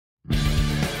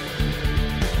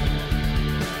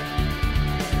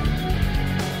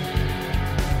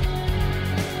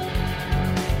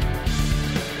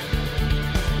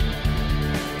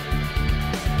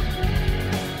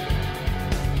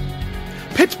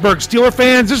Pittsburgh Steelers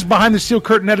fans. This is Behind the Steel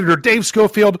Curtain editor Dave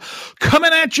Schofield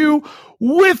coming at you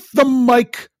with the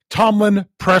Mike Tomlin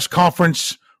press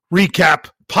conference recap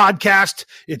podcast.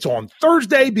 It's on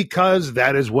Thursday because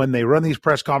that is when they run these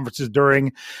press conferences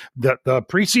during the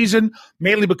preseason,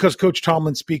 mainly because Coach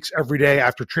Tomlin speaks every day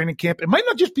after training camp. It might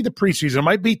not just be the preseason. It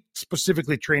might be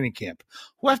specifically training camp.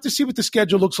 We'll have to see what the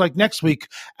schedule looks like next week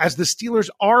as the Steelers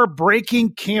are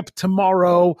breaking camp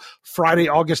tomorrow, Friday,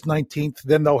 August 19th.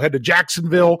 Then they'll head to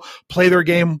Jacksonville, play their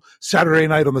game Saturday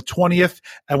night on the 20th.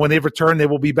 And when they return, they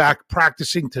will be back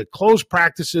practicing to close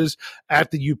practices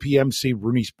at the UPMC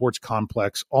Rooney Sports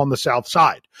Complex on the south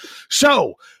side.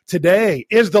 So today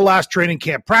is the last training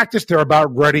camp practice. They're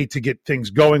about ready to get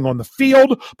things going on the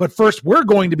field. But first, we're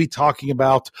going to be talking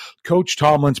about Coach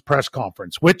Tomlin's press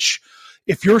conference, which,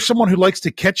 if you're someone who likes to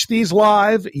catch these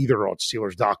live, either on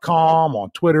Steelers.com,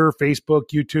 on Twitter, Facebook,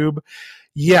 YouTube,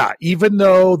 yeah, even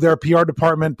though their PR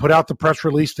department put out the press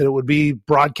release that it would be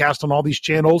broadcast on all these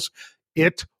channels,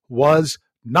 it was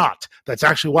not. That's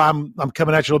actually why I'm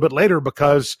coming at you a little bit later,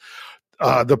 because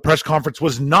the press conference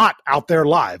was not out there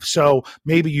live. So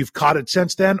maybe you've caught it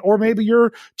since then, or maybe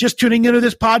you're just tuning into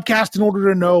this podcast in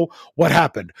order to know what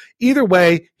happened. Either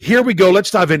way, here we go. Let's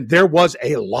dive in. There was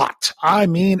a lot. I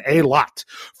mean, a lot.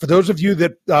 For those of you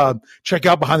that check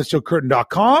out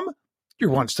BehindTheSteelCurtain.com,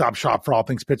 your one-stop shop for all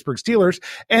things Pittsburgh Steelers.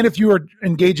 And if you are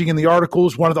engaging in the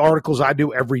articles, one of the articles I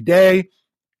do every day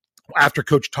after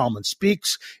Coach Tomlin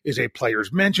speaks is a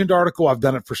players mentioned article. I've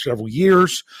done it for several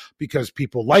years because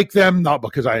people like them, not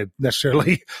because I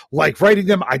necessarily like writing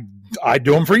them. I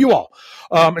do them for you all.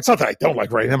 It's not that I don't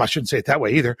like writing them. I shouldn't say it that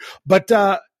way either. But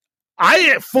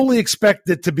I fully expect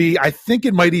it to be, I think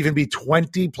it might even be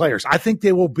 20 players. I think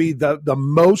they will be the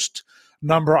most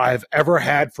number I've ever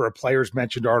had for a players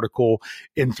mentioned article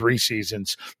in 3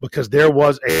 seasons, because there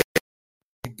was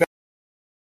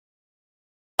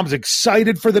Tom's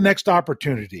excited for the next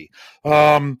opportunity.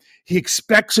 He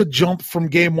expects a jump from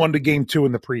game 1 to game 2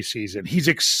 in the preseason. He's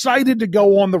excited to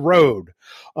go on the road.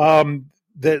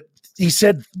 That he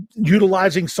said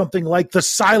utilizing something like the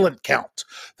silent count.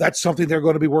 That's something they're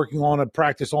going to be working on at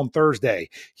practice on Thursday.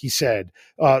 He said,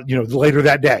 later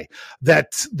that day,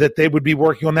 that they would be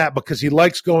working on that because he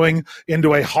likes going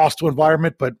into a hostile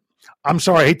environment. But I'm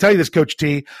sorry, I hate to tell you this, Coach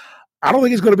T, I don't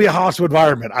think it's going to be a hostile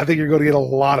environment. I think you're going to get a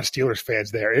lot of Steelers fans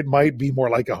there. It might be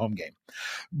more like a home game,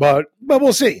 but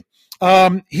we'll see.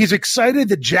 He's excited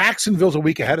that Jacksonville's a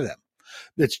week ahead of them.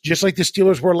 It's just like the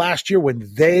Steelers were last year when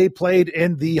they played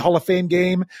in the Hall of Fame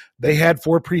game. They had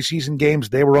 4 preseason games.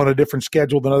 They were on a different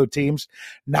schedule than other teams.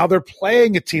 Now they're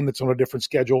playing a team that's on a different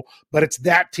schedule, but it's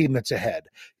that team that's ahead.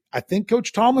 I think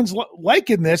Coach Tomlin's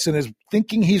liking this and is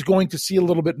thinking he's going to see a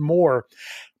little bit more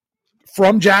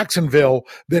from Jacksonville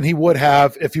than he would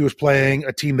have if he was playing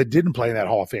a team that didn't play in that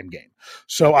Hall of Fame game.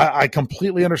 So I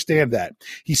completely understand that.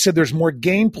 He said there's more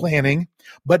game planning,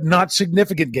 but not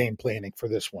significant game planning for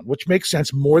this one, which makes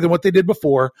sense, more than what they did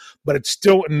before, but it's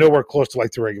still nowhere close to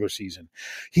like the regular season.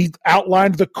 He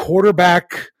outlined the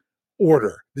quarterback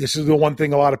order. This is the one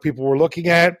thing a lot of people were looking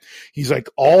at. He's like,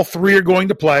 all 3 are going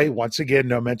to play. Once again,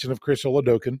 no mention of Chris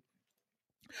Oladokun.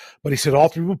 But he said all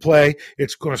 3 will play.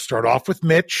 It's going to start off with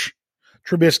Mitch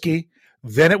Trubisky,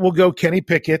 then it will go Kenny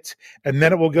Pickett, and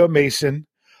then it will go Mason.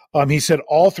 He said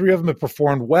all 3 of them have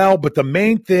performed well, but the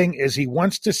main thing is he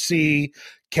wants to see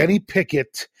Kenny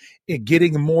Pickett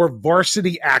getting more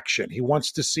varsity action. He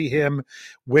wants to see him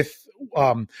with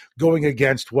going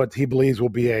against what he believes will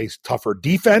be a tougher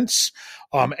defense,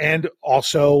 and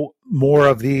also more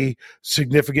of the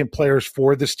significant players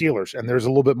for the Steelers. And there's a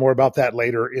little bit more about that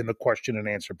later in the question and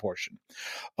answer portion.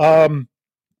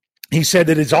 He said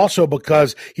that it's also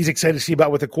because he's excited to see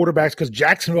about with the quarterbacks, because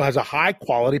Jacksonville has a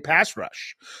high-quality pass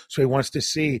rush. So he wants to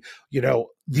see,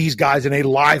 these guys in a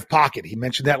live pocket. He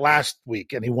mentioned that last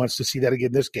week, and he wants to see that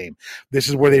again this game. This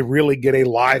is where they really get a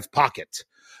live pocket.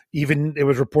 Even it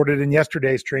was reported in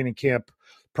yesterday's training camp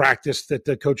practice that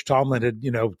the Coach Tomlin had,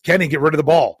 Kenny, get rid of the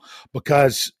ball,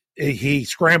 because he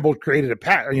scrambled, completed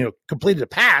a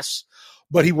pass,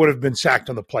 but he would have been sacked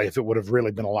on the play if it would have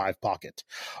really been a live pocket.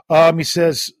 He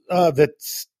says that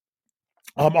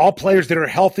all players that are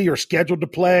healthy are scheduled to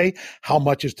play. How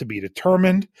much is to be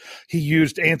determined. He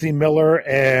used Anthony Miller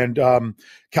and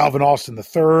Calvin Austin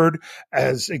III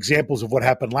as examples of what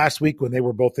happened last week when they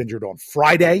were both injured on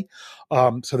Friday.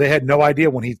 So they had no idea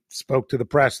when he spoke to the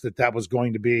press that was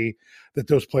going to be, that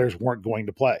those players weren't going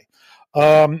to play.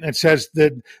 And says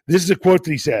that this is a quote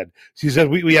that he said. He said,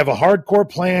 we have a hardcore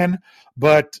plan,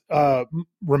 but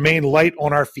remain light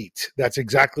on our feet. That's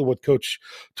exactly what Coach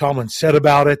Tomlin said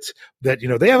about it, that,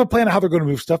 they have a plan of how they're going to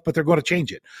move stuff, but they're going to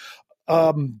change it.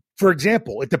 For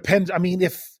example, it depends. I mean,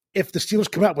 if the Steelers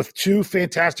come out with 2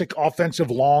 fantastic offensive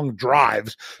long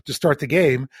drives to start the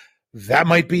game, that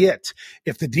might be it.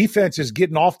 If the defense is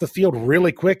getting off the field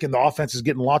really quick and the offense is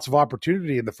getting lots of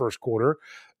opportunity in the first quarter,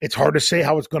 it's hard to say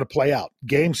how it's going to play out.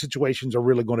 Game situations are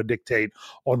really going to dictate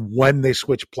on when they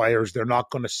switch players. They're not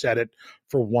going to set it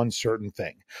for one certain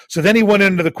thing. So then he went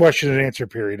into the question and answer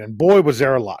period, and boy, was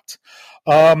there a lot.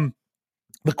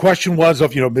 The question was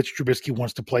of, Mitch Trubisky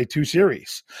wants to play 2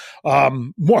 series.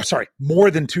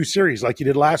 More than 2 series like he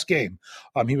did last game.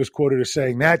 He was quoted as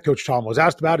saying that. Coach Tomlin was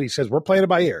asked about it. He says, we're playing it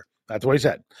by ear. That's what he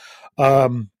said.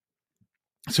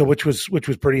 So which was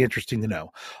pretty interesting to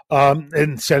know.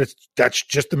 And said that's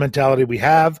just the mentality we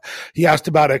have. He asked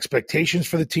about expectations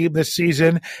for the team this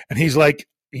season, and he's like,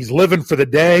 he's living for the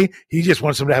day. He just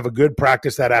wants them to have a good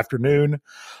practice that afternoon.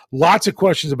 Lots of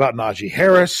questions about Najee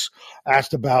Harris,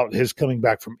 asked about his coming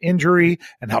back from injury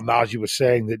and how Najee was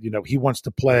saying that, he wants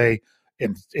to play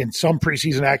in some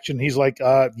preseason action. He's like,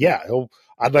 I'd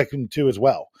like him to as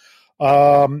well.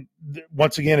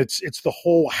 Once again, it's the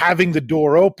whole having the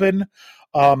door open,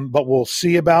 but we'll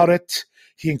see about it.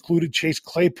 He included Chase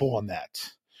Claypool on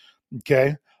that.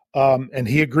 Okay. And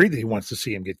he agreed that he wants to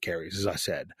see him get carries, as I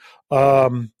said.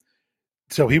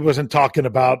 So he wasn't talking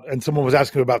about, and someone was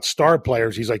asking about star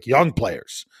players. He's like, young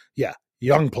players. Yeah,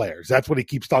 young players. That's what he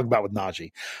keeps talking about with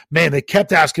Najee. Man, they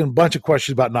kept asking a bunch of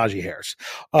questions about Najee Harris.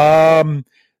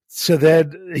 So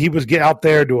then he was get out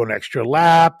there doing extra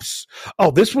laps.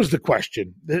 Oh, this was the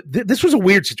question. This was a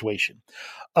weird situation.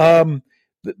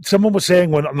 Someone was saying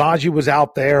when Najee was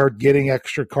out there getting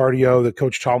extra cardio, that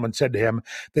Coach Tomlin said to him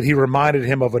that he reminded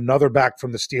him of another back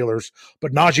from the Steelers,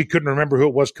 but Najee couldn't remember who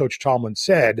it was Coach Tomlin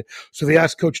said. So they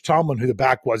asked Coach Tomlin who the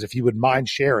back was, if he would mind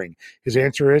sharing. His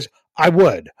answer is, I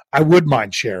would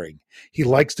mind sharing. He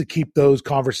likes to keep those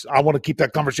I want to keep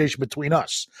that conversation between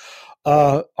us.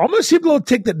 Almost seemed a little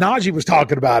tick that Najee was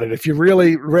talking about it if you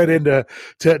really read into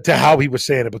to how he was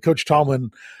saying it. But Coach Tomlin,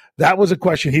 that was a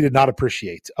question he did not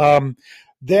appreciate.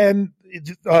 Then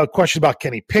a question about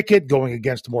Kenny Pickett going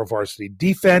against a more varsity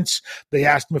defense. They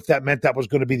asked him if that meant that was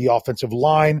going to be the offensive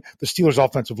line, the Steelers'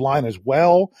 offensive line as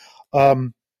well.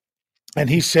 And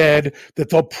he said that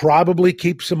they'll probably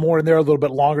keep some more in there a little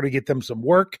bit longer to get them some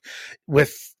work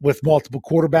with multiple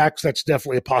quarterbacks. That's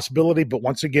definitely a possibility. But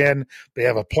once again, they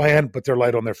have a plan, but they're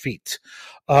light on their feet.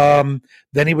 Then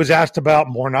he was asked about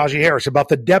more Najee Harris, about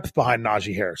the depth behind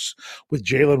Najee Harris with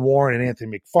Jalen Warren and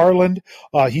Anthony McFarland.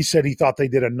 He said he thought they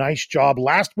did a nice job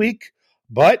last week,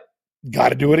 but got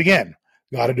to do it again.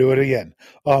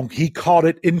 He called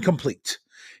it incomplete.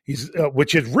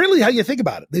 Which is really how you think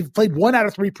about it. They've played 1 out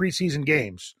of 3 preseason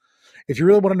games. If you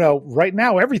really want to know, right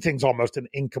now everything's almost an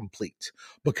incomplete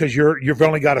because you've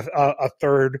only got a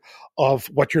third of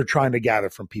what you're trying to gather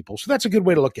from people. So that's a good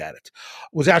way to look at it.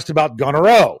 Was asked about Gunnar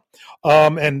O,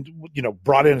 and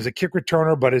brought in as a kick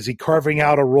returner, but is he carving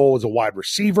out a role as a wide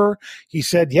receiver? He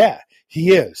said, yeah,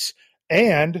 he is,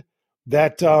 and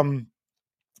that.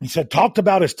 He said, talked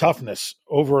about his toughness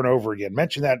over and over again.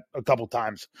 Mentioned that a couple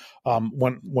times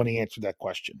when he answered that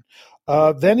question.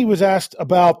 Then he was asked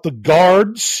about the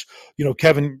guards.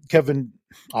 Kevin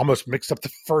almost mixed up the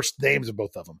first names of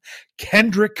both of them.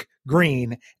 Kendrick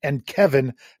Green and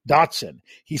Kevin Dotson.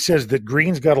 He says that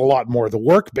Green's got a lot more of the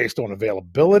work based on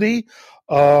availability.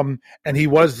 And he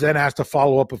was then asked to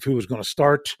follow up of who was going to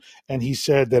start. And he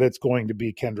said that it's going to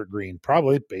be Kendrick Green,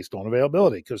 probably based on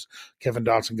availability because Kevin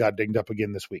Dotson got dinged up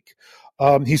again this week.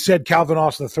 He said Calvin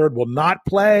Austin III will not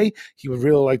play. He would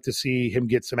really like to see him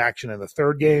get some action in the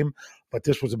third game. But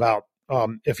this was about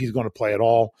if he's going to play at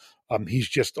all. He's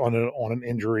just on an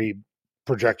injury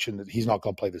projection that he's not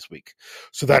going to play this week.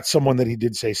 So that's someone that he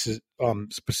did say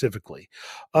specifically.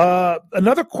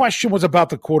 Another question was about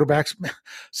the quarterbacks.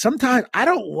 Sometimes I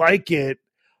don't like it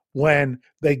when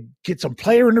they get some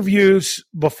player interviews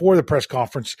before the press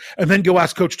conference and then go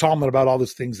ask Coach Tomlin about all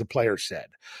those things the players said.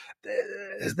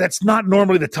 That's not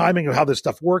normally the timing of how this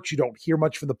stuff works. You don't hear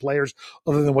much from the players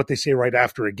other than what they say right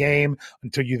after a game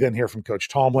until you then hear from Coach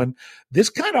Tomlin. This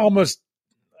kind of almost,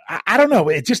 I don't know.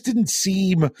 It just didn't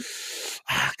seem,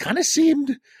 kind of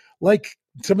seemed like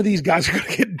some of these guys are going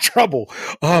to get in trouble.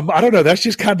 I don't know. That's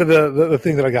just kind of the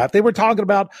thing that I got. They were talking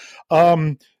about,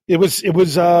 it was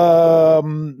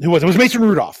Mason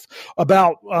Rudolph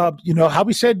about, how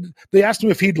he said, they asked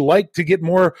him if he'd like to get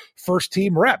more first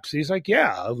team reps. He's like,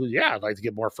 yeah, I'd like to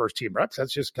get more first team reps.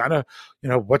 That's just kind of,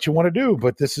 what you want to do,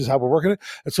 but this is how we're working it.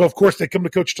 And so of course they come to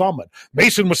Coach Tomlin.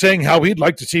 Mason was saying how he'd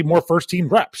like to see more first team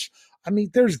reps. I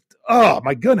mean, oh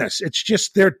my goodness. It's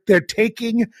just, they're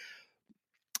taking,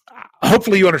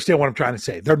 hopefully you understand what I'm trying to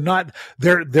say.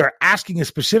 They're asking a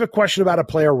specific question about a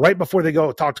player right before they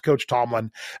go talk to Coach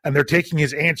Tomlin, and they're taking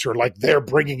his answer like they're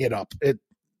bringing it up.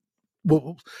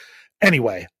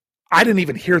 Anyway, I didn't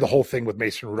even hear the whole thing with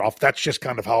Mason Rudolph. That's just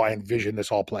kind of how I envisioned this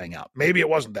all playing out. Maybe it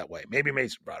wasn't that way. Maybe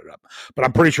Mason brought it up, but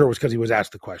I'm pretty sure it was because he was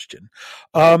asked the question.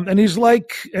 And he's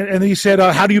like, and he said,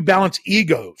 how do you balance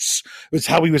egos? That's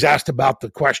how he was asked about the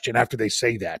question after they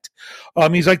say that.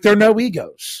 He's like, there are no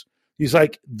egos. He's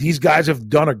like, these guys have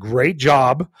done a great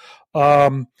job.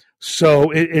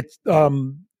 So it's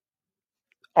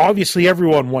obviously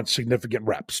everyone wants significant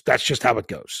reps. That's just how it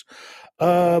goes.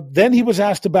 Then he was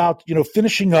asked about,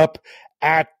 finishing up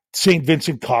at St.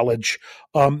 Vincent College,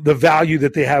 the value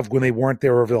that they have when they weren't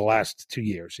there over the last 2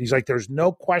 years. He's like, there's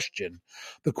no question.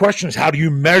 The question is, how do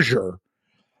you measure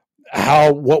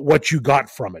what you got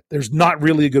from it? There's not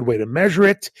really a good way to measure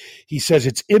it. He says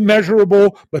it's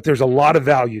immeasurable, but there's a lot of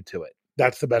value to it.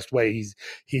 That's the best way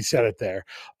he said it there.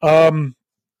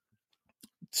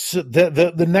 So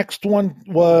the next one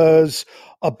was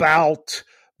about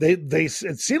it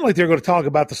seemed like they were going to talk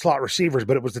about the slot receivers,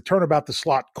 but it was the turn about the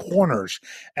slot corners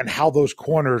and how those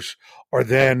corners are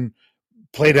then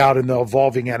played out in the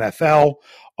evolving NFL.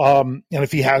 And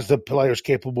if he has the players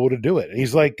capable to do it. And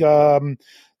he's like,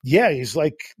 he's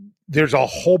like, there's a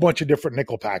whole bunch of different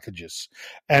nickel packages,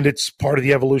 and it's part of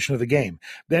the evolution of the game.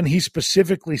 Then he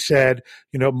specifically said,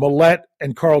 Millette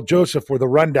and Carl Joseph were the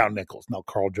rundown nickels. Now,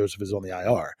 Carl Joseph is on the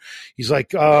IR. He's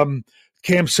like,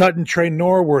 Cam Sutton, Trey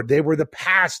Norwood, they were the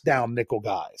pass down nickel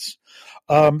guys.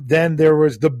 Then there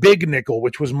was the big nickel,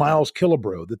 which was Miles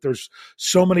Killebrew, that there's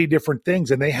so many different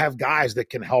things, and they have guys that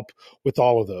can help with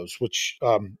all of those, which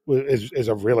is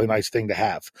a really nice thing to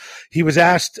have. He was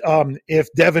asked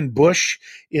if Devin Bush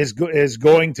is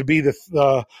going to be the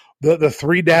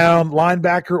 3-down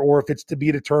linebacker or if it's to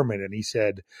be determined, and he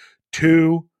said,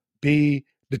 to be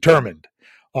determined.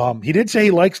 He did say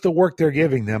he likes the work they're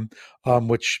giving them,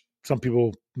 which some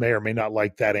people may or may not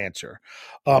like that answer.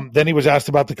 Then he was asked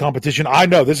about the competition. I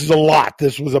know this is a lot.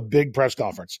 This was a big press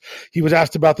conference. He was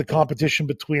asked about the competition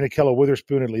between Ahkello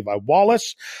Witherspoon and Levi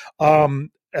Wallace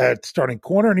at starting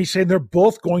corner, and he's saying they're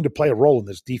both going to play a role in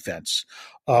this defense,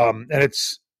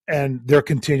 and they're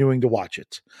continuing to watch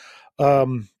it.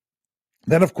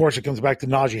 Then, of course, it comes back to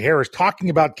Najee Harris talking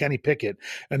about Kenny Pickett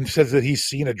and says that he's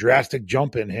seen a drastic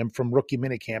jump in him from rookie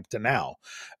minicamp to now.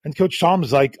 And Coach Tom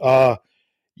is like,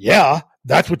 yeah,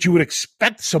 that's what you would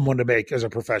expect someone to make as a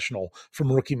professional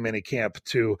from rookie minicamp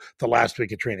to the last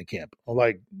week of training camp.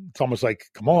 It's almost like,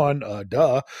 come on,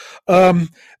 duh.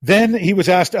 Then he was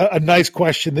asked a nice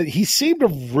question that he seemed to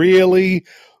really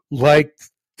like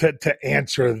to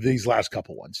answer these last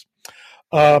couple ones.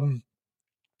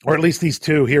 Or at least these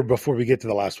two here before we get to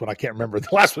the last one. I can't remember. The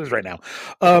last one is right now.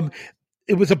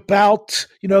 It was about,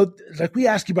 like we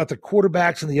asked you about the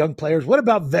quarterbacks and the young players. What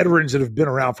about veterans that have been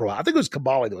around for a while? I think it was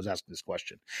Kabali that was asking this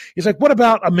question. He's like, what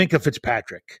about a Minkah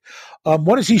Fitzpatrick?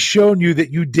 What has he shown you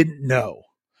that you didn't know?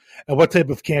 And what type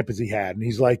of camp has he had? And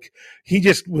he's like, he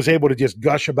just was able to just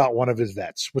gush about one of his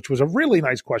vets, which was a really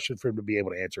nice question for him to be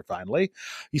able to answer finally.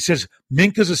 He says,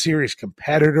 Minkah's a serious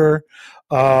competitor.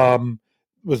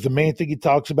 Was the main thing he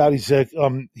talks about. He said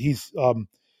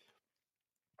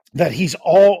that he's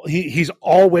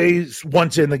always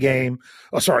once in the game.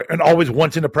 And always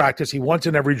once into practice. He wants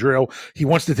in every drill. He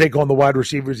wants to take on the wide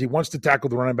receivers. He wants to tackle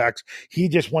the running backs. He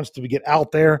just wants to get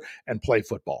out there and play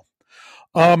football.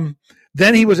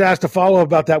 Then he was asked to follow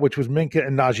about that, which was Minkah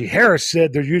and Najee Harris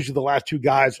said they're usually the last two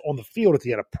guys on the field at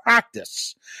the end of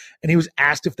practice. And he was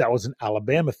asked if that was an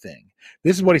Alabama thing.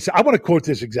 This is what he said. I want to quote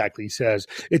this exactly. He says,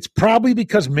 it's probably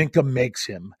because Minkah makes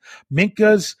him.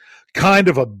 Minkah's kind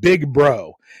of a big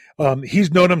bro.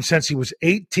 He's known him since he was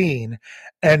 18.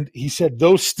 And he said,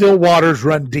 those still waters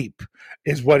run deep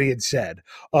is what he had said.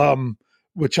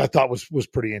 Which I thought was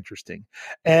pretty interesting.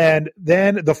 And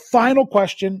then the final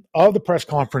question of the press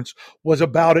conference was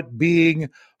about it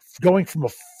going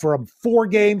from 4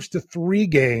 games to 3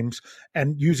 games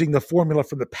and using the formula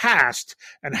from the past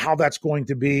and how that's going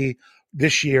to be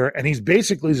this year. And he's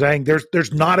basically saying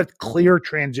there's not a clear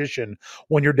transition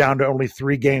when you're down to only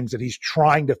 3 games, that he's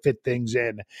trying to fit things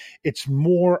in. It's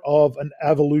more of an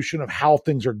evolution of how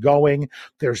things are going.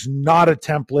 There's not a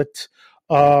template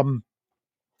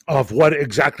of what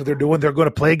exactly they're doing. They're going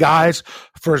to play guys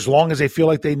for as long as they feel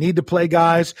like they need to play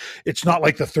guys. It's not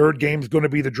like the third game is going to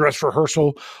be the dress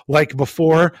rehearsal like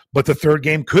before, but the third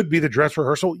game could be the dress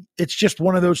rehearsal. It's just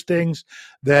one of those things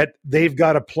that they've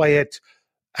got to play it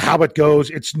how it goes.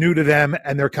 It's new to them,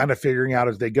 and they're kind of figuring out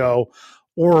as they go.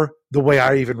 Or the way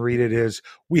I even read it is,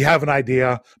 we have an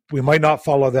idea. We might not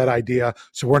follow that idea,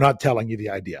 so we're not telling you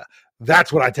the idea.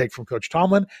 That's what I take from Coach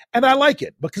Tomlin, and I like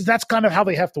it because that's kind of how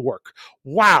they have to work.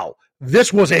 Wow,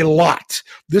 this was a lot.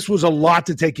 This was a lot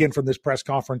to take in from this press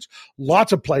conference.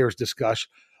 Lots of players discussed.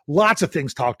 Lots of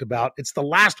things talked about. It's the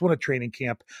last one of training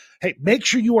camp. Hey, make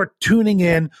sure you are tuning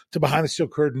in to Behind the Steel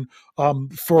Curtain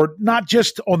for not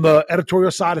just on the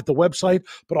editorial side at the website,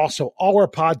 but also all our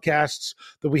podcasts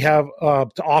that we have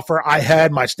to offer. I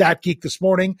had my Stat Geek this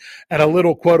morning and a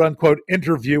little quote-unquote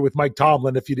interview with Mike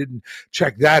Tomlin, if you didn't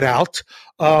check that out.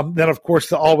 Then, of course,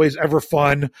 the always ever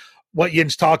fun What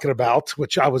Yin's Talking About,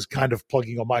 which I was kind of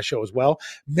plugging on my show as well.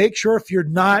 Make sure if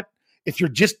you're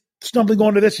just stumbling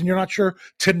onto this and you're not sure,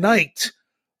 tonight,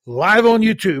 live on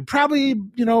YouTube, probably,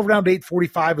 around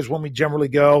 8:45 is when we generally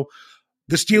go.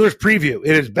 The Steelers preview.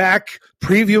 It is back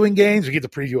previewing games. We get to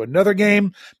preview another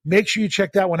game. Make sure you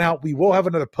check that one out. We will have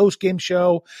another post-game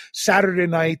show Saturday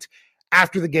night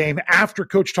after the game, after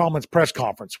Coach Tomlin's press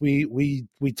conference. We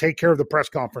take care of the press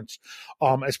conference,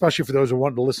 especially for those who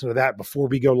want to listen to that before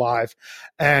we go live.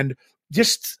 And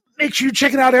just make sure you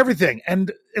check it out, everything.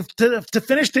 And to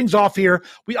finish things off here,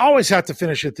 we always have to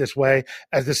finish it this way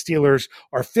as the Steelers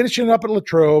are finishing up at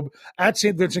Latrobe at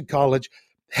St. Vincent College,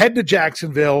 head to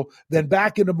Jacksonville, then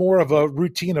back into more of a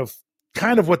routine of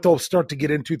kind of what they'll start to get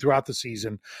into throughout the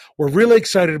season. We're really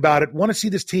excited about it. Want to see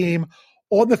this team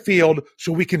on the field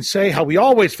so we can say how we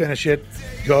always finish it,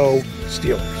 go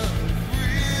Steelers.